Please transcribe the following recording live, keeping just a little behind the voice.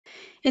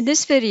In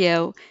this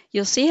video,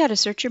 you'll see how to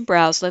search and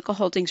browse local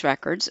holdings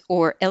records,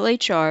 or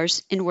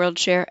LHRs, in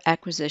WorldShare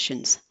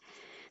Acquisitions.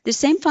 The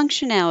same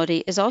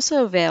functionality is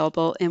also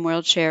available in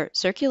WorldShare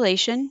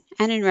Circulation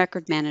and in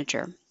Record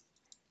Manager.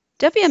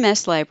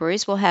 WMS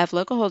libraries will have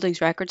local holdings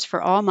records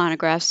for all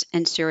monographs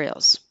and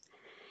serials.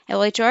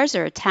 LHRs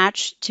are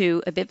attached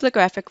to a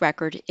bibliographic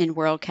record in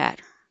WorldCat.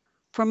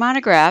 For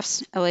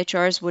monographs,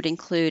 LHRs would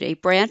include a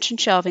branch and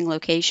shelving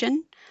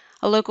location,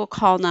 a local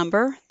call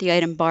number, the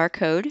item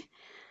barcode.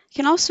 It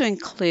can also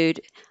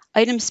include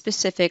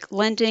item-specific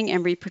lending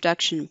and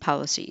reproduction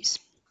policies.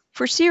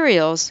 For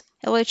serials,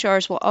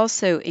 LHRs will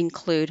also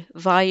include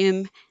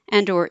volume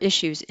and/or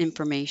issues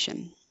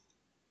information.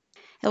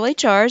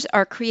 LHRs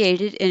are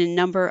created in a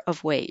number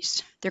of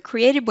ways. They're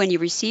created when you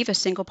receive a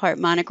single-part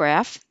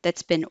monograph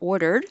that's been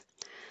ordered.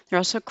 They're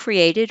also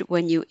created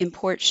when you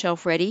import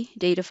shelf-ready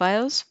data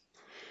files.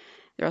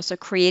 They're also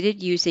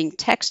created using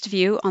text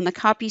view on the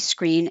copy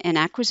screen in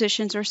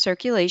Acquisitions or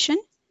Circulation.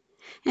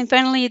 And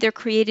finally, they're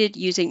created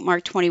using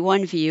Mark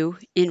 21 view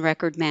in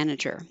Record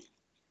Manager.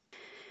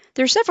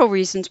 There are several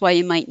reasons why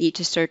you might need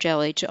to search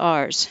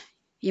LHRs.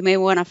 You may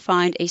want to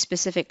find a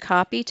specific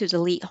copy to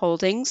delete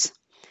holdings.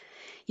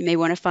 You may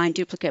want to find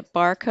duplicate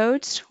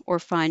barcodes or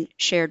find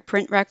shared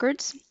print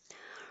records,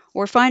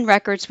 or find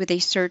records with a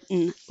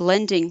certain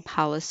lending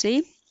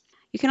policy.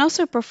 You can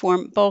also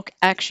perform bulk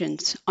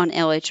actions on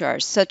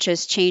LHRs, such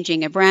as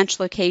changing a branch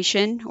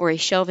location or a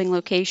shelving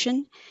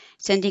location,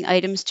 sending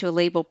items to a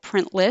label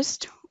print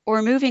list,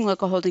 or moving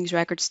local holdings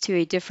records to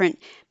a different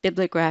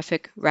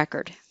bibliographic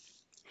record.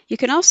 You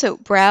can also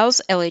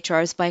browse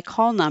LHRs by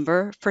call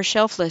number for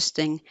shelf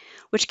listing,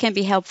 which can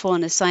be helpful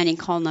in assigning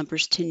call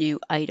numbers to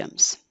new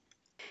items.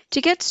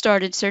 To get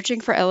started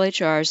searching for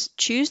LHRs,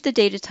 choose the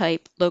data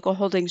type Local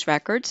Holdings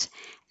Records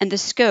and the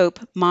scope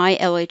My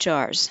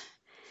LHRs.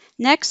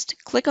 Next,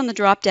 click on the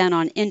drop-down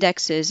on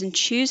Indexes and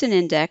choose an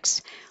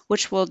index,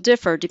 which will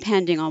differ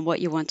depending on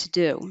what you want to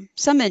do.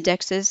 Some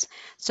indexes,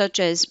 such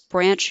as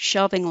Branch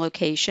Shelving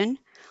Location,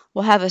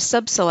 will have a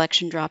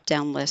sub-selection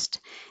drop-down list,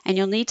 and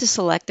you'll need to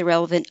select the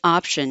relevant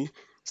option,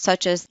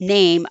 such as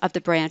name of the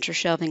branch or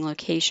shelving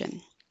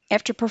location.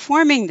 After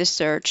performing the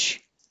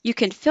search, you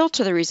can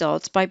filter the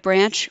results by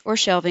branch or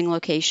shelving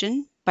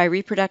location, by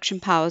reproduction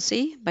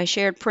policy, by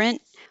shared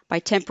print, by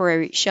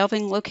temporary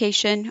shelving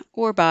location,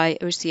 or by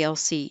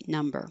OCLC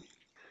number.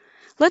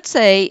 Let's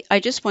say I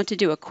just want to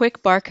do a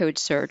quick barcode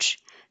search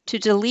to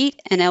delete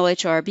an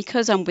LHR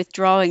because I'm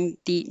withdrawing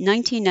the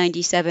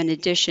 1997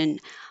 edition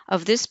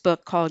of this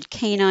book called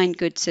Canine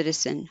Good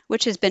Citizen,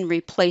 which has been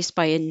replaced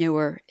by a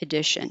newer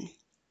edition.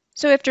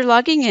 So after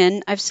logging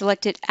in, I've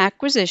selected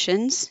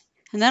Acquisitions,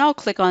 and then I'll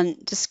click on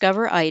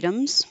Discover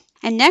Items.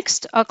 And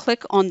next, I'll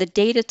click on the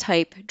Data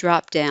Type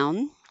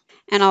drop-down,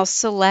 and I'll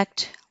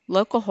select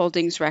Local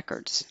Holdings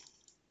Records.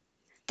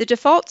 The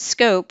default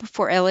scope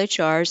for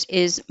LHRs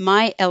is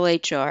My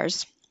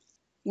LHRs,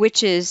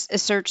 which is a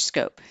search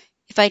scope.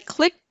 If I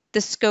click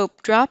the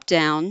scope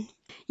drop-down,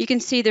 you can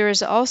see there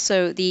is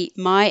also the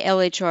My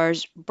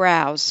LHRs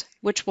Browse,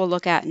 which we'll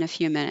look at in a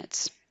few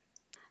minutes.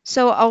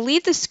 So I'll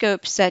leave the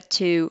scope set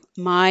to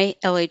My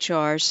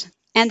LHRs,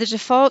 and the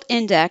default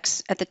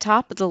index at the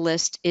top of the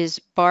list is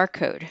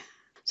barcode.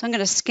 So I'm going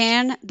to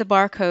scan the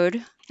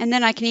barcode, and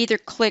then I can either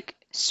click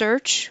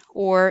Search,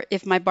 or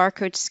if my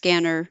barcode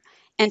scanner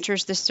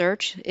enters the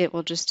search, it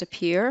will just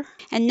appear.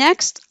 And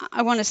next,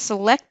 I want to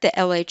select the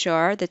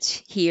LHR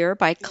that's here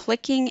by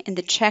clicking in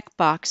the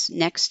checkbox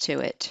next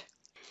to it.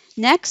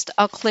 Next,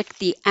 I'll click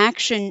the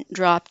Action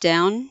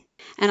drop-down,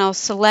 and I'll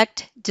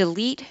select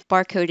Delete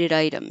Barcoded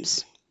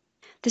Items.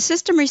 The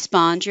system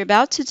responds you're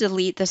about to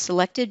delete the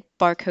selected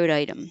barcode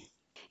item.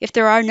 If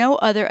there are no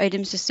other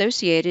items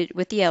associated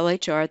with the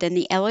LHR, then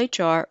the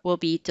LHR will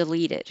be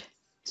deleted.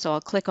 So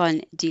I'll click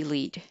on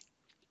Delete.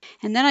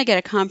 And then I get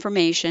a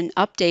confirmation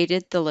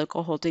updated the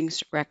local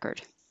holdings record.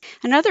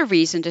 Another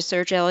reason to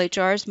search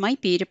LHRs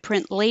might be to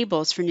print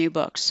labels for new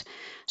books.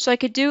 So I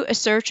could do a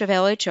search of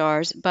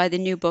LHRs by the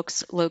new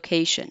book's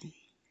location.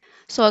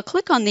 So I'll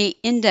click on the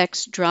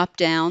Index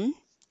drop-down,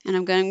 and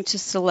I'm going to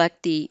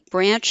select the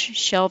Branch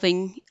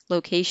Shelving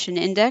Location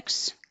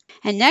Index.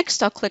 And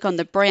next I'll click on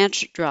the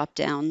Branch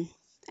drop-down,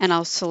 and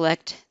I'll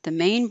select the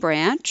main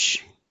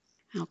branch.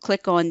 I'll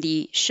click on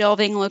the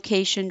Shelving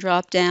Location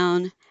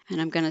drop-down, and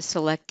I'm going to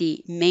select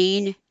the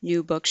main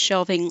new book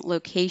shelving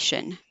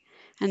location.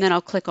 And then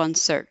I'll click on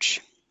Search.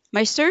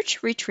 My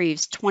search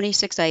retrieves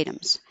 26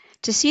 items.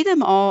 To see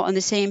them all on the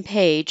same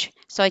page,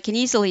 so I can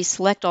easily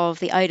select all of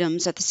the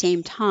items at the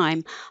same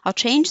time, I'll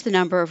change the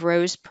number of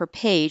rows per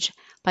page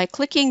by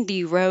clicking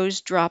the Rows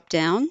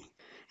drop-down,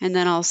 and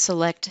then I'll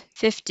select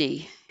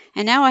 50.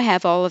 And now I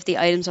have all of the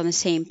items on the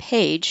same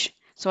page,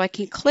 so I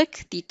can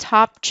click the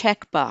top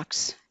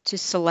checkbox to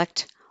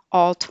select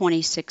all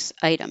 26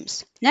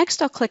 items.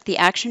 Next, I'll click the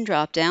Action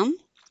drop-down,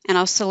 and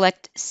I'll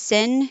select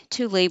Send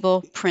to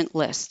Label Print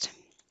List.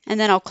 And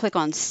then I'll click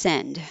on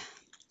Send.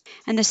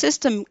 And the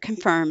system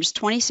confirms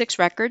 26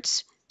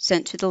 records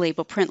sent to the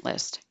label print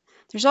list.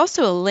 There's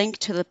also a link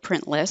to the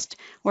print list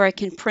where I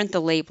can print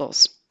the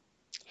labels.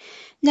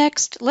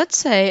 Next, let's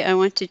say I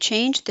want to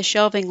change the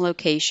shelving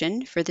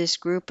location for this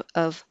group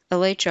of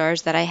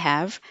LHRs that I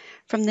have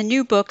from the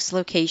new books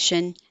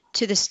location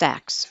to the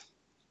stacks.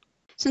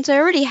 Since I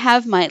already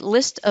have my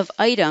list of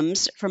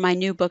items for my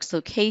new books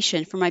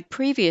location from my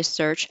previous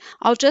search,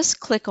 I'll just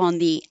click on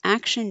the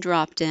Action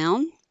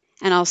drop-down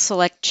and I'll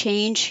select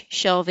Change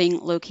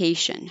Shelving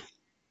Location.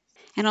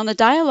 And on the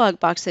dialog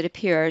box that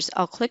appears,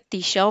 I'll click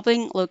the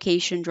Shelving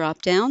Location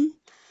drop-down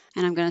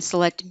and I'm going to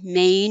select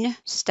Main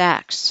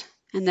Stacks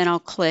and then I'll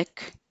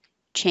click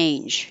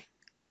Change.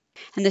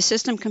 And the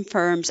system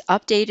confirms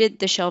updated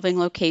the shelving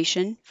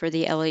location for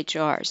the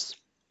LHRs.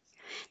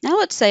 Now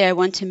let's say I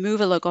want to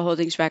move a local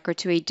holdings record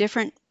to a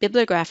different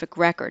bibliographic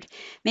record.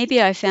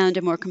 Maybe I found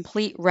a more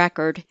complete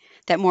record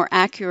that more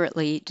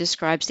accurately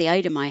describes the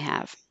item I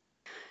have.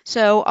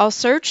 So I'll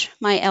search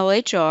my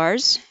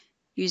LHRs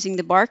using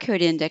the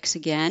barcode index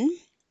again.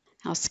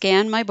 I'll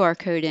scan my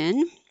barcode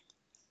in,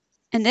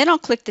 and then I'll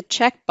click the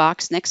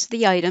checkbox next to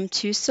the item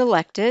to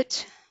select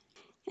it,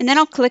 and then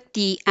I'll click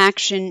the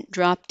Action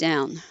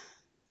drop-down,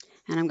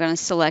 and I'm going to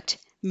select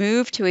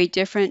Move to a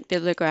different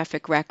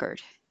bibliographic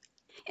record.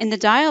 In the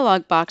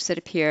dialog box that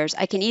appears,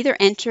 I can either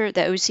enter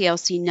the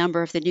OCLC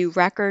number of the new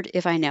record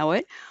if I know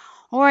it,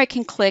 or I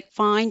can click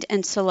Find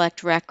and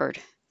Select Record.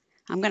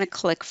 I'm going to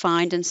click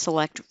Find and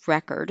Select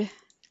Record.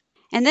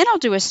 And then I'll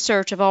do a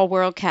search of all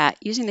WorldCat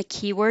using the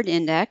keyword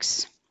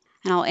index,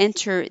 and I'll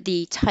enter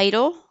the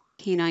title,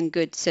 Canine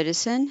Good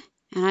Citizen,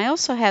 and I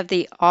also have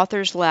the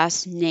author's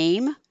last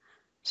name,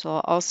 so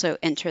I'll also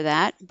enter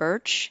that,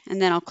 Birch,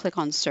 and then I'll click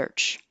on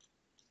Search.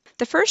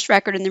 The first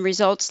record in the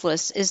results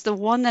list is the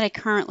one that I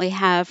currently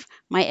have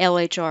my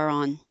LHR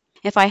on.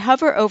 If I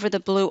hover over the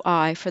blue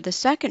eye for the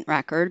second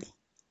record,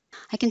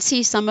 I can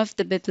see some of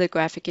the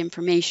bibliographic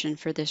information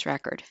for this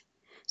record.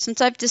 Since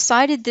I've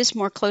decided this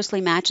more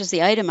closely matches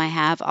the item I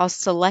have, I'll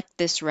select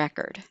this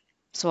record.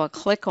 So I'll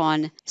click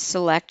on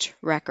Select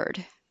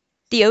Record.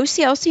 The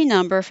OCLC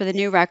number for the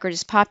new record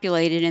is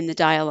populated in the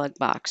dialog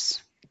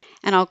box.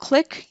 And I'll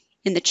click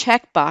in the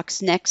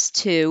checkbox next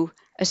to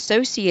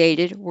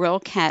Associated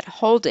WorldCat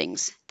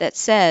Holdings that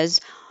says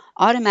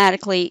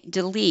Automatically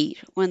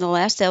Delete when the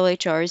last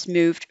LHR is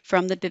moved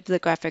from the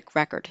bibliographic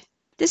record.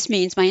 This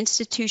means my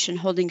institution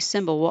holding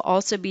symbol will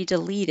also be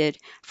deleted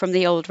from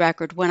the old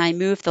record when I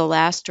move the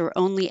last or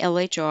only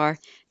LHR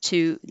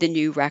to the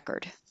new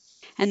record.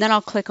 And then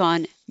I'll click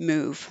on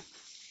Move.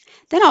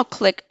 Then I'll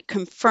click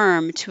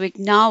Confirm to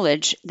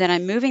acknowledge that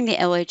I'm moving the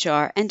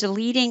LHR and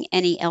deleting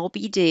any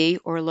LBD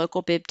or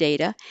local bib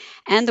data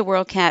and the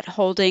WorldCat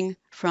holding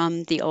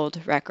from the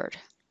old record.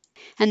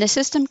 And the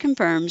system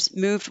confirms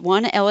moved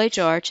one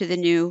LHR to the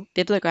new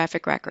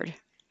bibliographic record.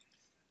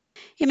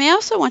 You may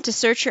also want to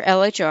search your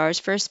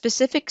LHRs for a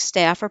specific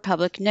staff or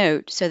public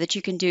note so that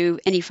you can do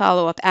any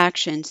follow-up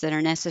actions that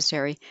are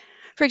necessary.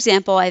 For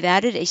example, I've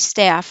added a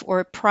staff or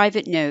a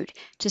private note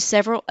to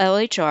several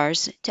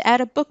LHRs to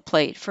add a book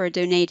plate for a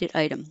donated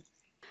item.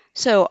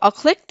 So I'll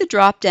click the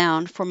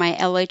drop-down for my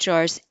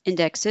LHR's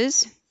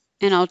indexes,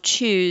 and I'll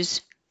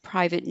choose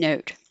Private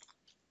Note.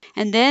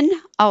 And then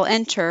I'll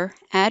enter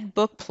Add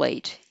Book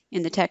Plate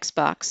in the text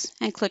box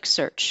and click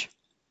Search.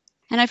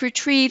 And I've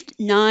retrieved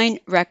 9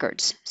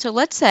 records. So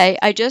let's say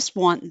I just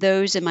want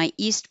those in my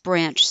East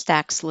Branch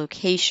Stacks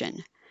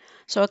location.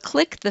 So I'll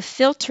click the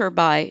Filter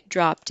By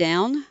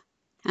drop-down,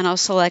 and I'll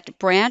select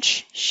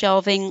Branch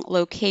Shelving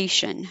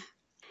Location.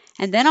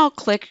 And then I'll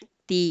click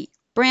the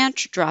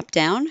Branch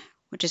drop-down,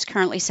 which is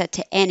currently set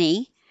to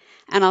Any,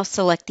 and I'll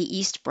select the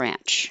East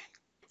Branch.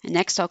 And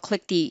next I'll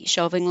click the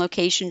Shelving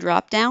Location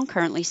drop-down,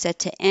 currently set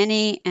to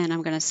Any, and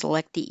I'm going to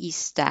select the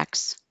East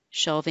Stacks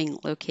Shelving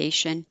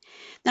Location.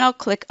 Then I'll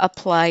click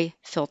Apply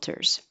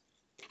Filters.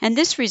 And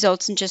this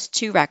results in just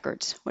 2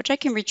 records, which I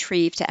can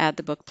retrieve to add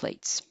the book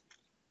plates.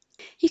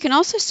 You can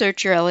also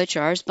search your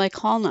LHRs by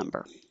call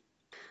number.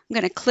 I'm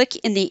going to click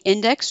in the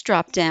Index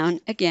drop-down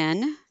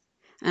again,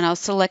 and I'll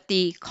select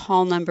the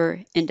Call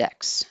Number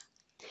Index.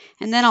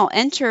 And then I'll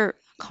enter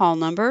call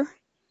number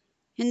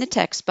in the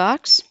text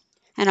box,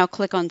 and I'll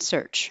click on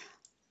Search.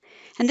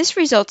 And this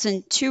results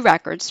in 2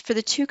 records for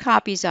the 2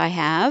 copies I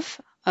have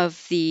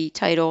of the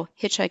title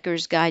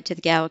Hitchhiker's Guide to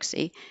the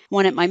Galaxy,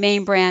 one at my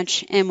main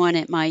branch and one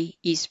at my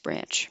East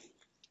Branch.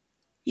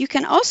 You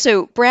can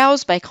also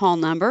browse by call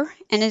number,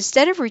 and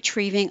instead of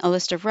retrieving a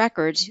list of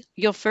records,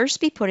 you'll first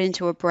be put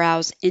into a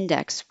browse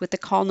index with the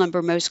call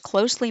number most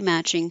closely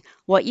matching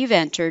what you've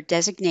entered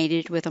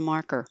designated with a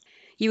marker.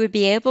 You would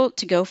be able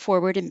to go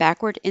forward and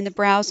backward in the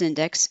browse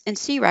index and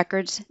see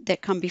records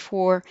that come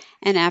before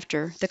and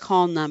after the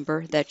call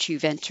number that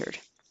you've entered.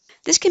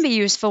 This can be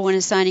useful when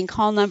assigning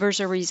call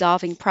numbers or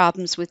resolving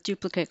problems with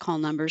duplicate call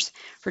numbers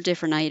for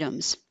different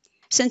items.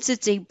 Since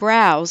it's a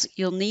browse,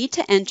 you'll need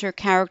to enter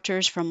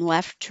characters from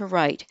left to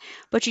right,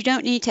 but you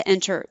don't need to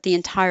enter the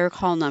entire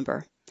call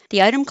number.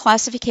 The item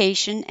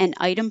classification and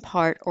item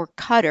part or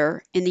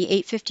cutter in the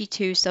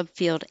 852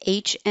 subfield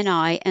H and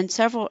I and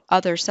several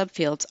other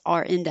subfields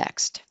are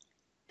indexed.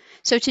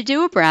 So to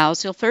do a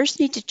browse, you'll first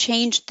need to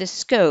change the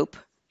scope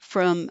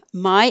from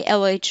My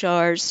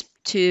LHRs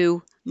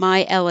to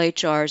My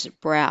LHRs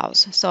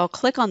browse. So I'll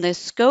click on the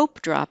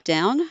Scope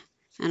dropdown,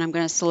 and I'm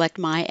going to select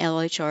My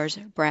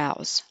LHRs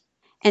browse.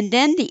 And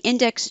then the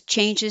index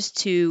changes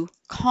to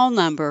Call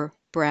Number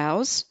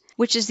browse,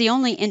 which is the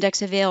only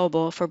index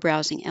available for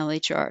browsing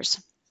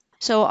LHRs.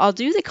 So I'll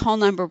do the call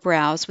number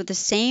browse with the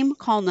same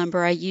call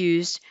number I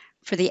used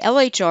for the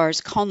LHR's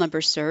call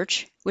number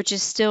search, which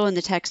is still in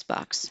the text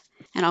box.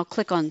 And I'll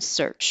click on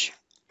Search.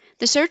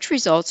 The search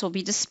results will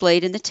be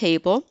displayed in the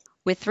table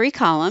with 3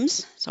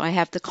 columns. So I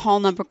have the call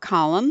number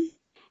column,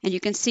 and you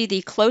can see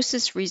the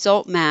closest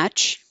result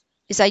match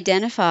is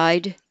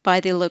identified by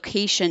the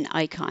location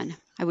icon.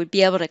 I would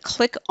be able to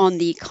click on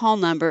the call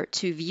number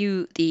to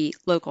view the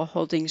local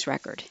holdings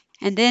record.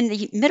 And then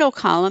the middle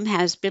column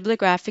has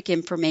bibliographic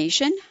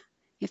information.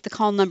 If the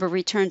call number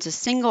returns a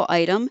single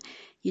item,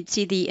 you'd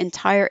see the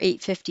entire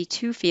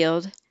 852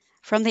 field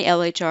from the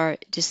LHR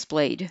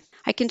displayed.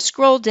 I can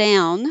scroll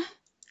down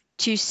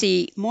to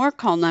see more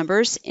call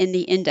numbers in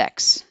the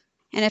index.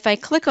 And if I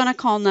click on a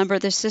call number,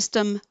 the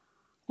system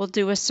will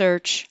do a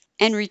search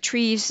and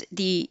retrieves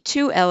the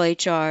 2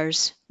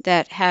 LHRs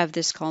that have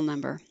this call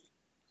number.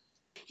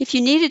 If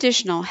you need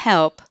additional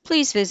help,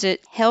 please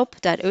visit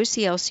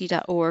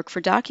help.oclc.org for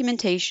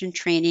documentation,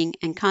 training,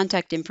 and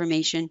contact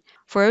information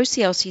for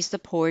OCLC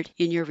support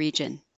in your region.